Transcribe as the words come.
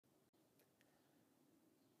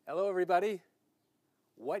Hello, everybody.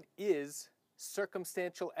 What is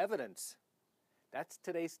circumstantial evidence? That's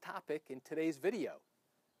today's topic in today's video.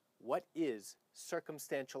 What is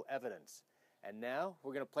circumstantial evidence? And now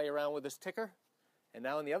we're going to play around with this ticker. And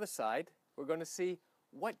now on the other side, we're going to see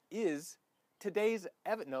what is today's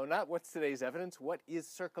evidence. No, not what's today's evidence. What is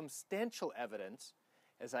circumstantial evidence?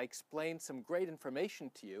 As I explain some great information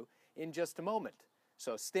to you in just a moment.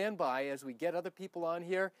 So stand by as we get other people on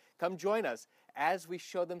here. Come join us as we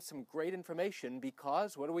show them some great information,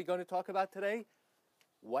 because what are we going to talk about today?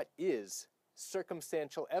 What is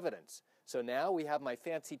circumstantial evidence? So now we have my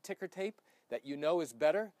fancy ticker tape that you know is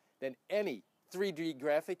better than any 3D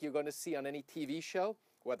graphic you're going to see on any TV show,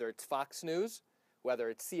 whether it's Fox News, whether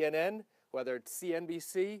it's CNN, whether it's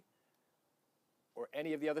CNBC, or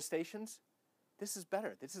any of the other stations. This is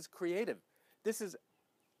better. This is creative. This is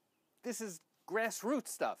grassroots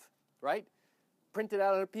stuff, right? Printed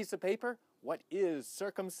out on a piece of paper. What is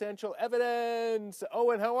circumstantial evidence?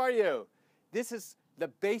 Owen, how are you? This is the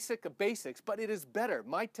basic of basics, but it is better.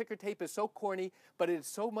 My ticker tape is so corny, but it is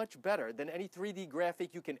so much better than any 3D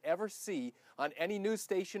graphic you can ever see on any news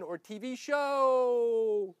station or TV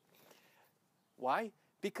show. Why?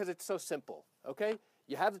 Because it's so simple, okay?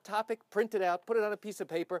 You have the topic, print it out, put it on a piece of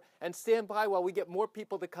paper, and stand by while we get more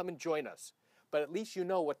people to come and join us. But at least you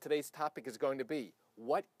know what today's topic is going to be.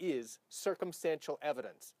 What is circumstantial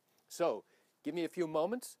evidence? So, give me a few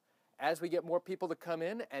moments as we get more people to come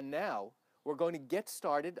in, and now we're going to get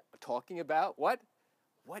started talking about what?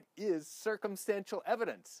 What is circumstantial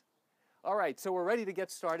evidence? All right, so we're ready to get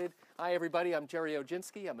started. Hi, everybody. I'm Gerry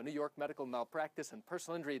Oginski. I'm a New York medical malpractice and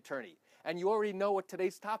personal injury attorney. And you already know what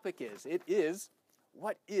today's topic is. It is,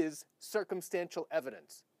 what is circumstantial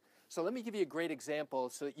evidence? So let me give you a great example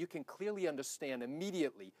so that you can clearly understand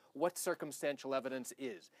immediately what circumstantial evidence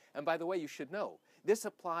is. And by the way, you should know, this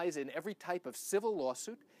applies in every type of civil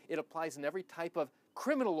lawsuit. It applies in every type of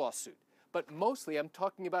criminal lawsuit. But mostly I'm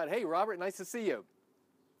talking about, hey, Robert, nice to see you.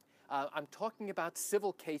 I'm talking about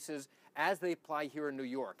civil cases as they apply here in New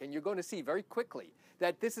York. And you're going to see very quickly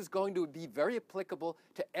that this is going to be very applicable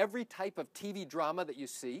to every type of TV drama that you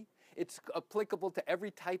see. It's applicable to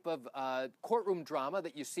every type of courtroom drama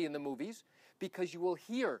that you see in the movies, because you will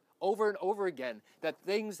hear over and over again that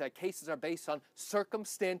cases are based on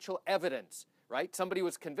circumstantial evidence, right? Somebody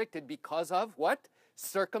was convicted because of what?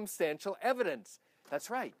 Circumstantial evidence. That's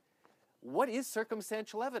right. What is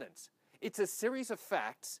circumstantial evidence? It's a series of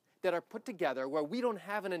facts that are put together where we don't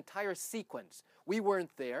have an entire sequence. We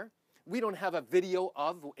weren't there. We don't have a video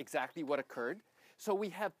of exactly what occurred. So we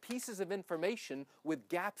have pieces of information with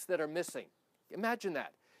gaps that are missing. Imagine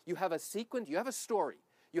that. You have a sequence, you have a story,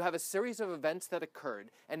 you have a series of events that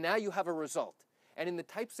occurred, and now you have a result. And in the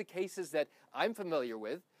types of cases that I'm familiar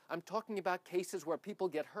with, I'm talking about cases where people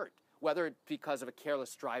get hurt, whether it's because of a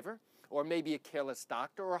careless driver, or maybe a careless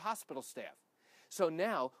doctor or hospital staff. So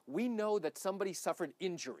now we know that somebody suffered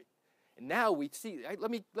injury. And now we see,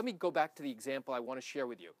 let me go back to the example I want to share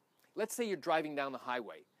with you. Let's say you're driving down the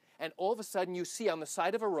highway, and all of a sudden you see on the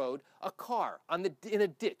side of a road a car in a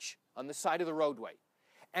ditch on the side of the roadway.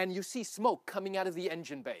 And you see smoke coming out of the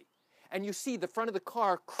engine bay. And you see the front of the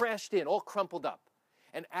car crashed in, all crumpled up.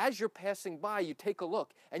 And as you're passing by, you take a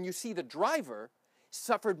look, and you see the driver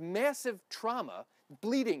suffered massive trauma,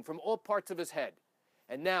 bleeding from all parts of his head.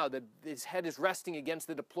 And now his head is resting against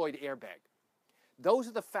the deployed airbag. Those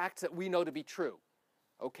are the facts that we know to be true.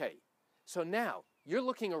 Okay, so now you're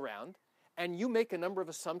looking around, and you make a number of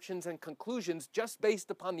assumptions and conclusions just based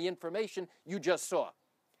upon the information you just saw.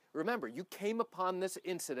 Remember, you came upon this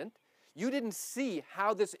incident. You didn't see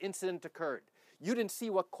how this incident occurred. You didn't see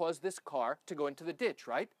what caused this car to go into the ditch,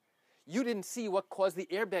 right? You didn't see what caused the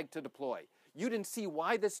airbag to deploy. You didn't see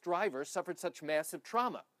why this driver suffered such massive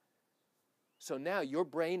trauma. So now your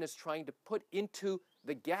brain is trying to put into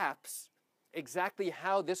the gaps exactly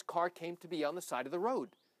how this car came to be on the side of the road.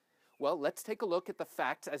 Well, let's take a look at the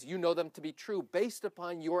facts as you know them to be true based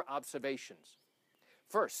upon your observations.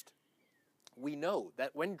 First, we know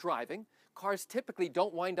that when driving, cars typically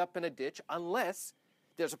don't wind up in a ditch unless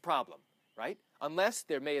there's a problem, right? Unless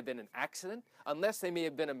there may have been an accident, unless there may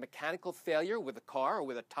have been a mechanical failure with a car or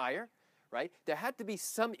with a tire, right? There had to be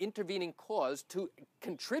some intervening cause to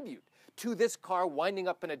contribute to this car winding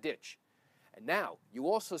up in a ditch. And now, you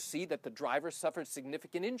also see that the driver suffered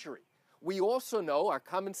significant injury. We also know, our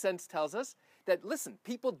common sense tells us, that, listen,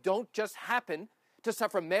 people don't just happen to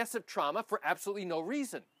suffer massive trauma for absolutely no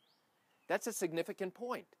reason. That's a significant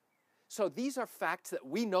point. So these are facts that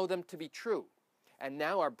we know them to be true. And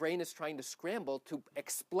now our brain is trying to scramble to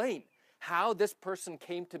explain how this person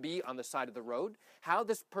came to be on the side of the road, how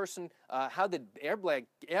this person, how the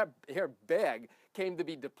airbag came to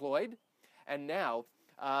be deployed, and now,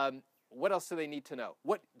 what else do they need to know?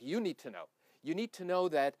 What do you need to know? You need to know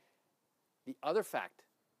that the other fact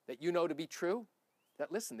that you know to be true,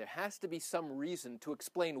 that listen, there has to be some reason to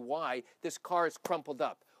explain why this car is crumpled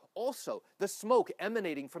up. Also, the smoke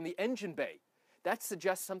emanating from the engine bay, that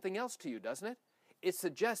suggests something else to you, doesn't it? It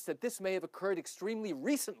suggests that this may have occurred extremely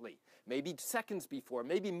recently, maybe seconds before,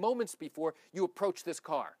 maybe moments before you approach this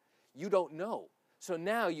car. You don't know. So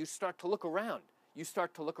now you start to look around. You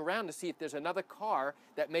start to look around to see if there's another car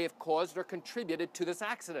that may have caused or contributed to this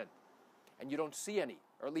accident. And you don't see any,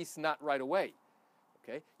 or at least not right away.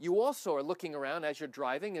 Okay? You also are looking around as you're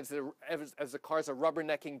driving, as the cars are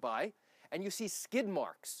rubbernecking by, and you see skid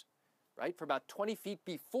marks, right, for about 20 feet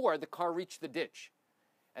before the car reached the ditch.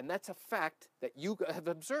 And that's a fact that you have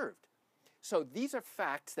observed. So these are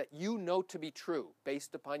facts that you know to be true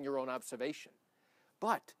based upon your own observation.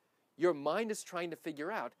 But your mind is trying to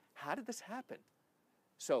figure out, how did this happen?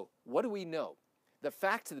 So what do we know? The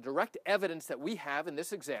facts, the direct evidence that we have in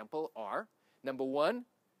this example are, number one,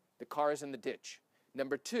 the car is in the ditch.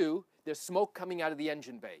 Number two, there's smoke coming out of the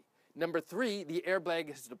engine bay. Number three, the airbag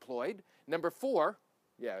is deployed. Number four,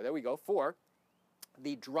 yeah, there we go, four,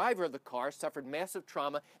 the driver of the car suffered massive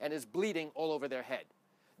trauma and is bleeding all over their head.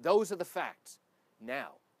 Those are the facts.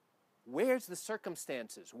 Now, where's the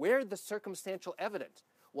circumstances? Where's the circumstantial evidence?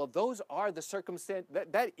 Well, those are the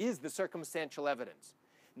that is the circumstantial evidence.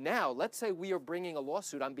 Now, let's say we are bringing a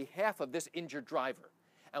lawsuit on behalf of this injured driver,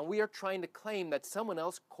 and we are trying to claim that someone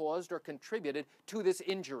else caused or contributed to this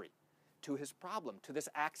injury, to his problem, to this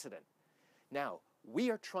accident. Now, we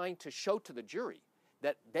are trying to show to the jury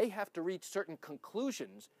that they have to reach certain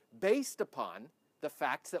conclusions based upon the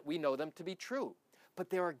facts that we know them to be true. But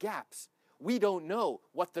there are gaps. We don't know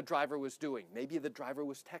what the driver was doing. Maybe the driver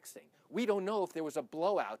was texting. We don't know if there was a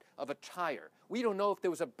blowout of a tire. We don't know if there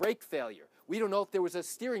was a brake failure. We don't know if there was a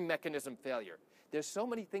steering mechanism failure. There's so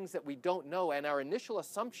many things that we don't know, and our initial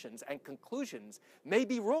assumptions and conclusions may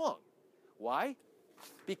be wrong. Why?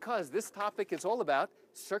 Because this topic is all about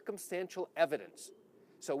circumstantial evidence.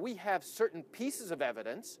 So we have certain pieces of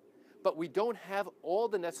evidence, but we don't have all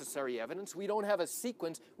the necessary evidence. We don't have a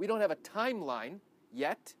sequence. We don't have a timeline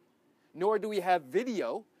yet, nor do we have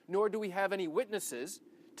video, nor do we have any witnesses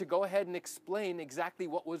to go ahead and explain exactly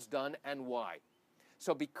what was done and why.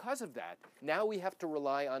 So because of that, now we have to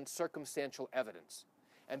rely on circumstantial evidence.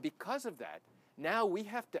 And because of that, now we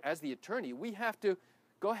have to, as the attorney, we have to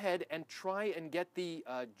go ahead and try and get the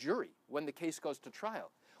jury, when the case goes to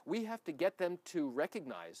trial, we have to get them to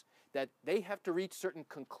recognize that they have to reach certain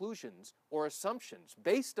conclusions or assumptions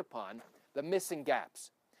based upon the missing gaps.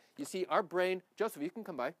 You see, our brain, Joseph, you can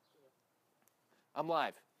come by. I'm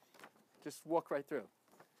live. Just walk right through.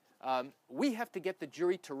 We have to get the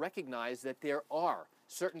jury to recognize that there are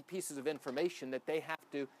certain pieces of information that they have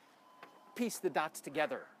to piece the dots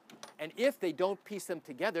together. And if they don't piece them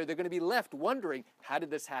together, they're going to be left wondering, how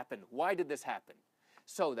did this happen? Why did this happen?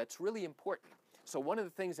 So that's really important. So one of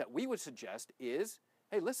the things that we would suggest is,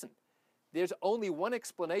 hey, listen, there's only one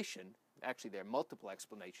explanation. Actually, there are multiple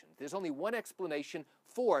explanations. There's only one explanation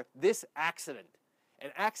for this accident. An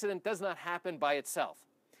accident does not happen by itself.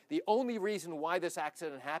 The only reason why this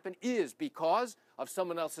accident happened is because of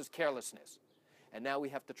someone else's carelessness. And now we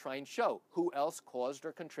have to try and show who else caused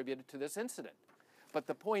or contributed to this incident. But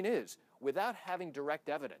the point is, without having direct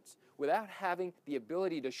evidence, without having the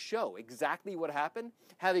ability to show exactly what happened,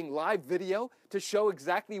 having live video to show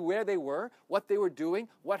exactly where they were, what they were doing,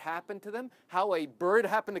 what happened to them, how a bird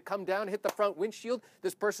happened to come down, hit the front windshield,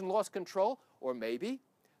 this person lost control, or maybe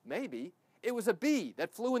it was a bee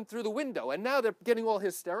that flew in through the window, and now they're getting all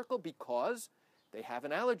hysterical because they have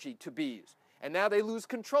an allergy to bees. And now they lose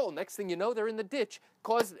control. Next thing you know, they're in the ditch,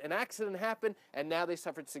 caused an accident happen, and now they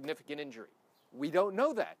suffered significant injury. We don't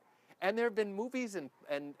know that. And there have been movies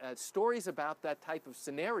and stories about that type of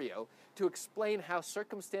scenario to explain how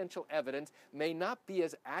circumstantial evidence may not be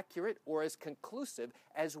as accurate or as conclusive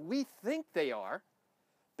as we think they are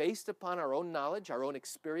based upon our own knowledge, our own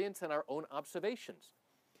experience, and our own observations.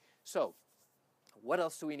 So, what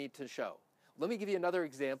else do we need to show? Let me give you another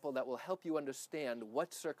example that will help you understand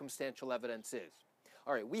what circumstantial evidence is.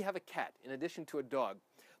 All right, we have a cat in addition to a dog,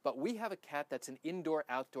 but we have a cat that's an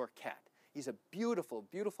indoor-outdoor cat. He's a beautiful,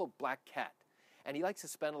 beautiful black cat, and he likes to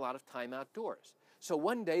spend a lot of time outdoors. So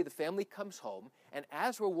one day the family comes home, and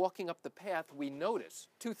as we're walking up the path, we notice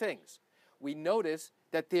two things. We notice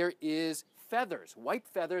that there is feathers, white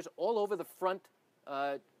feathers, all over the front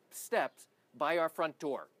steps by our front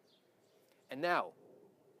door. And now,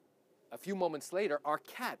 a few moments later, our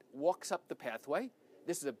cat walks up the pathway.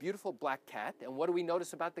 This is a beautiful black cat, and what do we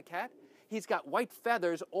notice about the cat? He's got white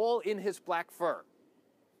feathers all in his black fur.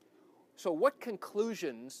 So what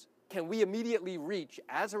conclusions can we immediately reach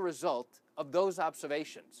as a result of those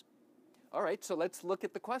observations? All right, so let's look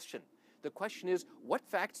at the question. The question is, what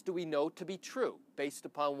facts do we know to be true based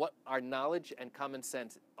upon what our knowledge and common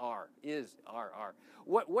sense are?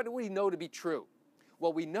 What do we know to be true?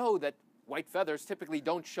 Well, we know that white feathers typically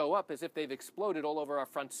don't show up as if they've exploded all over our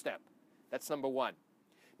front step. That's number one.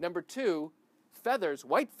 Number two, feathers,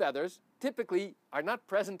 white feathers, typically are not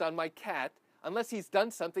present on my cat unless he's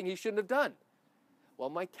done something he shouldn't have done. Well,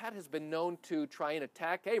 my cat has been known to try and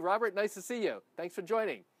attack. Hey, Robert, nice to see you. Thanks for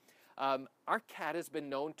joining. Our cat has been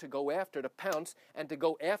known to go after, to pounce, and to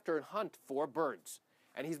go after and hunt for birds.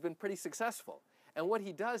 And he's been pretty successful. And what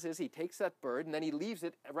he does is he takes that bird and then he leaves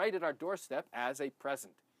it right at our doorstep as a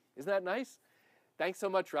present. Isn't that nice? Thanks so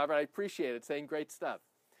much, Robert. I appreciate it. Saying great stuff.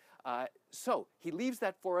 So he leaves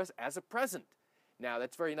that for us as a present. Now,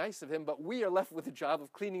 that's very nice of him, but we are left with the job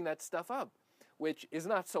of cleaning that stuff up, which is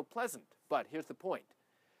not so pleasant. But here's the point.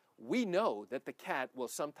 We know that the cat will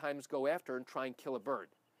sometimes go after and try and kill a bird.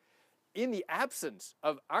 In the absence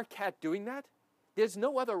of our cat doing that, there's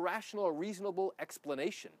no other rational or reasonable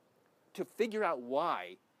explanation to figure out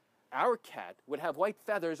why our cat would have white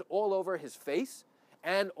feathers all over his face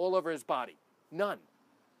and all over his body. None.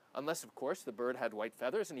 Unless, of course, the bird had white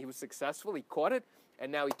feathers and he was successful, he caught it,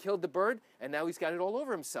 and now he killed the bird, and now he's got it all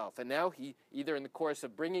over himself. And now he, either in the course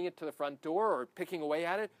of bringing it to the front door or picking away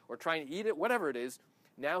at it or trying to eat it, whatever it is,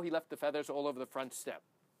 now he left the feathers all over the front step.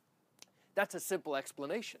 That's a simple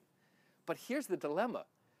explanation. But here's the dilemma.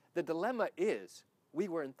 The dilemma is we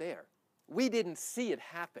weren't there. We didn't see it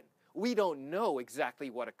happen. We don't know exactly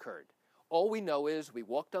what occurred. All we know is we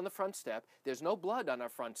walked on the front step. There's no blood on our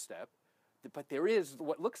front step, but there is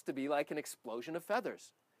what looks to be like an explosion of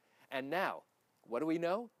feathers. And now, what do we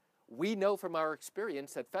know? We know from our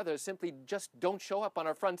experience that feathers simply just don't show up on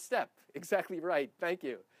our front step. Exactly right. Thank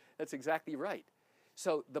you. That's exactly right.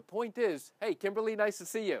 So the point is, hey, Kimberly, nice to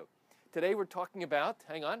see you. Today we're talking about,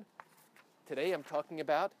 hang on. Today I'm talking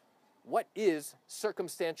about what is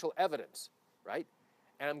circumstantial evidence, right?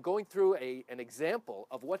 And I'm going through an example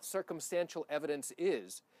of what circumstantial evidence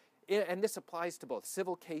is. And this applies to both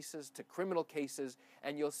civil cases, to criminal cases,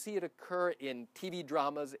 and you'll see it occur in TV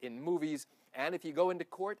dramas, in movies, and if you go into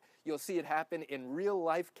court, you'll see it happen in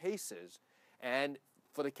real-life cases. And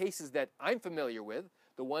for the cases that I'm familiar with,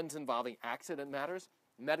 the ones involving accident matters,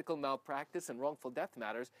 medical malpractice, and wrongful death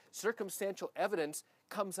matters, circumstantial evidence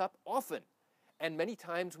comes up often. And many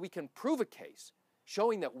times we can prove a case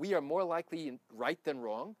showing that we are more likely right than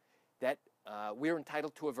wrong, that we're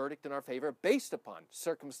entitled to a verdict in our favor based upon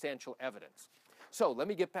circumstantial evidence. So let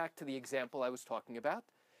me get back to the example I was talking about.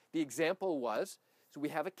 The example was, so we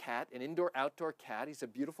have a cat, an indoor-outdoor cat. He's a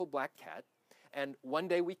beautiful black cat. And one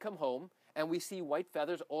day we come home and we see white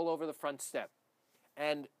feathers all over the front step.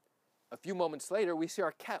 And a few moments later, we see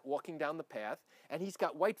our cat walking down the path, and he's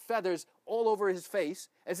got white feathers all over his face,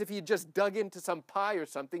 as if he had just dug into some pie or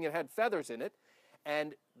something and had feathers in it.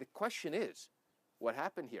 And the question is, what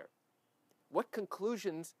happened here? What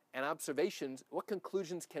conclusions and observations, what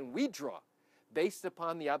conclusions can we draw based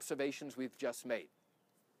upon the observations we've just made?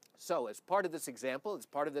 So, as part of this example, as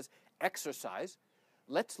part of this exercise,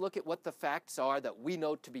 let's look at what the facts are that we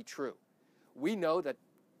know to be true. We know that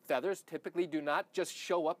feathers typically do not just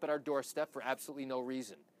show up at our doorstep for absolutely no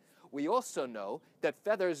reason. We also know that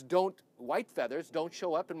white feathers don't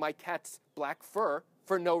show up in my cat's black fur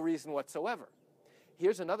for no reason whatsoever.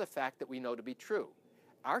 Here's another fact that we know to be true.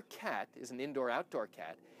 Our cat is an indoor-outdoor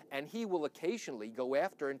cat, and he will occasionally go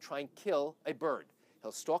after and try and kill a bird.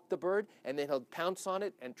 He'll stalk the bird, and then he'll pounce on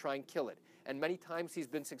it and try and kill it. And many times he's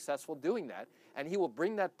been successful doing that, and he will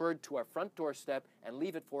bring that bird to our front doorstep and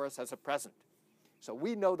leave it for us as a present. So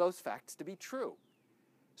we know those facts to be true.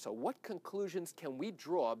 So what conclusions can we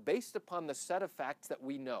draw based upon the set of facts that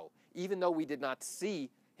we know, even though we did not see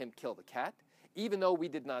him kill the cat, even though we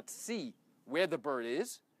did not see where the bird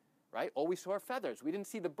is, right? All we saw are feathers. We didn't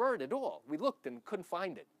see the bird at all. We looked and couldn't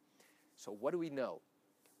find it. So what do we know?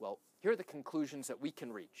 Well, here are the conclusions that we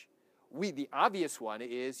can reach. The obvious one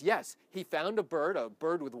is, yes, he found a bird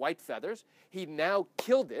with white feathers. He now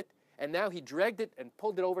killed it, and now he dragged it and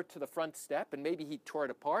pulled it over to the front step, and maybe he tore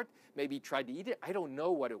it apart. Maybe he tried to eat it. I don't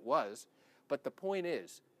know what it was. But the point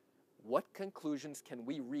is, what conclusions can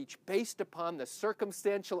we reach based upon the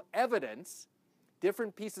circumstantial evidence,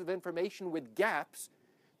 different pieces of information with gaps,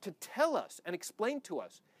 to tell us and explain to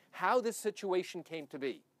us how this situation came to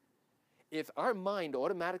be? If our mind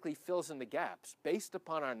automatically fills in the gaps based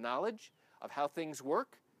upon our knowledge of how things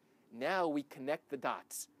work, Now we connect the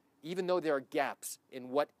dots. Even though there are gaps in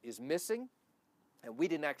what is missing, and we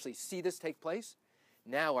didn't actually see this take place,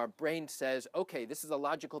 now our brain says, okay, this is a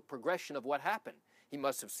logical progression of what happened. He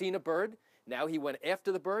must have seen a bird. Now he went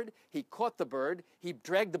after the bird. He caught the bird. He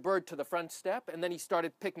dragged the bird to the front step, and then he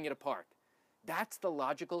started picking it apart. That's the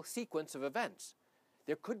logical sequence of events.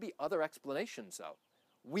 There could be other explanations, though.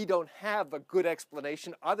 We don't have a good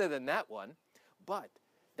explanation other than that one, but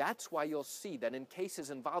that's why you'll see that in cases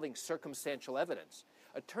involving circumstantial evidence,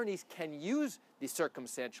 attorneys can use the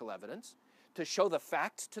circumstantial evidence to show the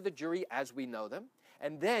facts to the jury as we know them,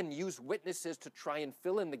 and then use witnesses to try and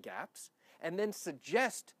fill in the gaps, and then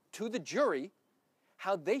suggest to the jury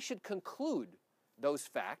how they should conclude those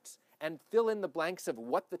facts and fill in the blanks of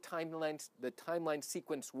what the timeline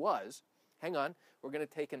sequence was. Hang on, we're going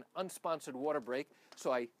to take an unsponsored water break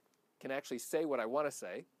so I can actually say what I want to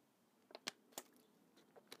say.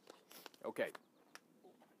 Okay.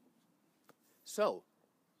 So,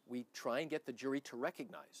 we try and get the jury to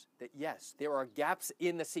recognize that, yes, there are gaps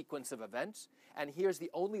in the sequence of events, and here's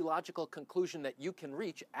the only logical conclusion that you can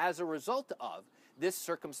reach as a result of this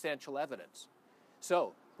circumstantial evidence.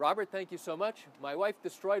 So, Robert, thank you so much. My wife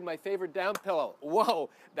destroyed my favorite down pillow. Whoa,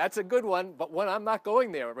 that's a good one, but one I'm not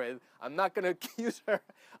going there with. I'm not going to accuse her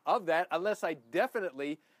of that unless I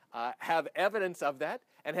definitely have evidence of that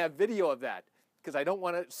and have video of that, because I don't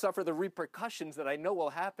want to suffer the repercussions that I know will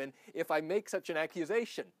happen if I make such an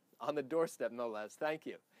accusation on the doorstep, no less. Thank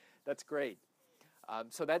you. That's great.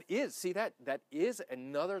 So that is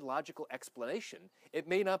another logical explanation. It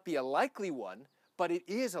may not be a likely one, but it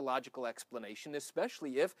is a logical explanation,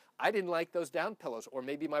 especially if I didn't like those down pillows, or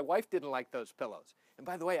maybe my wife didn't like those pillows. And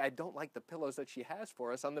by the way, I don't like the pillows that she has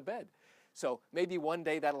for us on the bed. So maybe one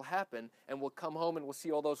day that'll happen, and we'll come home and we'll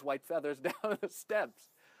see all those white feathers down the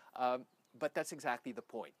steps. But that's exactly the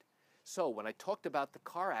point. So when I talked about the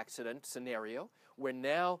car accident scenario, where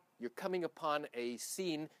now you're coming upon a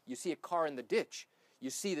scene, you see a car in the ditch,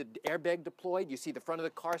 you see the airbag deployed, you see the front of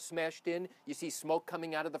the car smashed in, you see smoke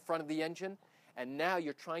coming out of the front of the engine, and now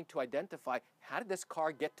you're trying to identify, how did this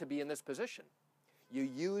car get to be in this position? You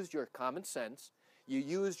used your common sense, you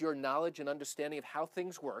used your knowledge and understanding of how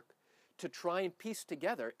things work to try and piece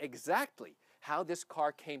together exactly how this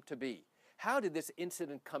car came to be. How did this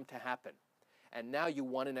incident come to happen? And now you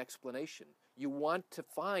want an explanation. You want to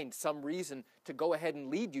find some reason to go ahead and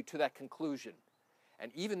lead you to that conclusion.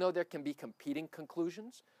 And even though there can be competing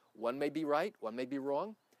conclusions, one may be right, one may be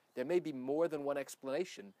wrong, there may be more than one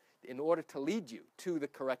explanation in order to lead you to the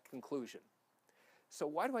correct conclusion. So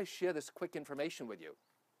why do I share this quick information with you?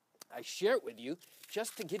 I share it with you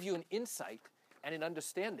just to give you an insight and an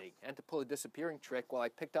understanding, and to pull a disappearing trick while I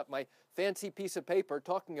picked up my fancy piece of paper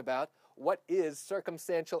talking about what is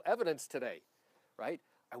circumstantial evidence today, right?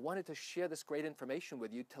 I wanted to share this great information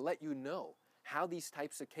with you to let you know how these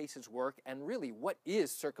types of cases work and really what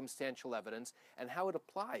is circumstantial evidence and how it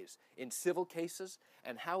applies in civil cases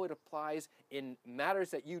and how it applies in matters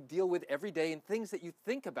that you deal with every day and things that you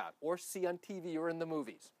think about or see on TV or in the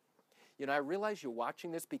movies. You know, I realize you're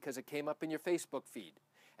watching this because it came up in your Facebook feed,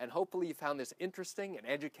 and hopefully you found this interesting and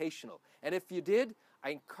educational. And if you did,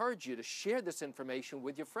 I encourage you to share this information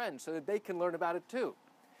with your friends so that they can learn about it too.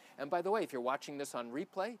 And by the way, if you're watching this on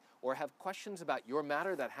replay or have questions about your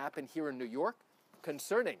matter that happened here in New York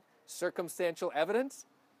concerning circumstantial evidence,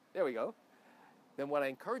 there we go, then what I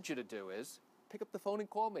encourage you to do is pick up the phone and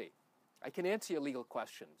call me. I can answer your legal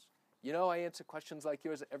questions. You know, I answer questions like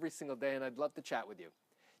yours every single day, and I'd love to chat with you.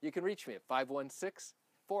 You can reach me at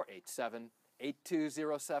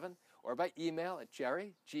 516-487-8207 or by email at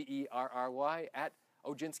Gerry, Gerry, at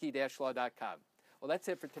Oginski-law.com. Well, that's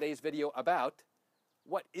it for today's video about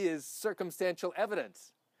what is circumstantial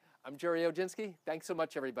evidence. I'm Gerry Oginski. Thanks so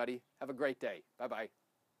much, everybody. Have a great day. Bye-bye.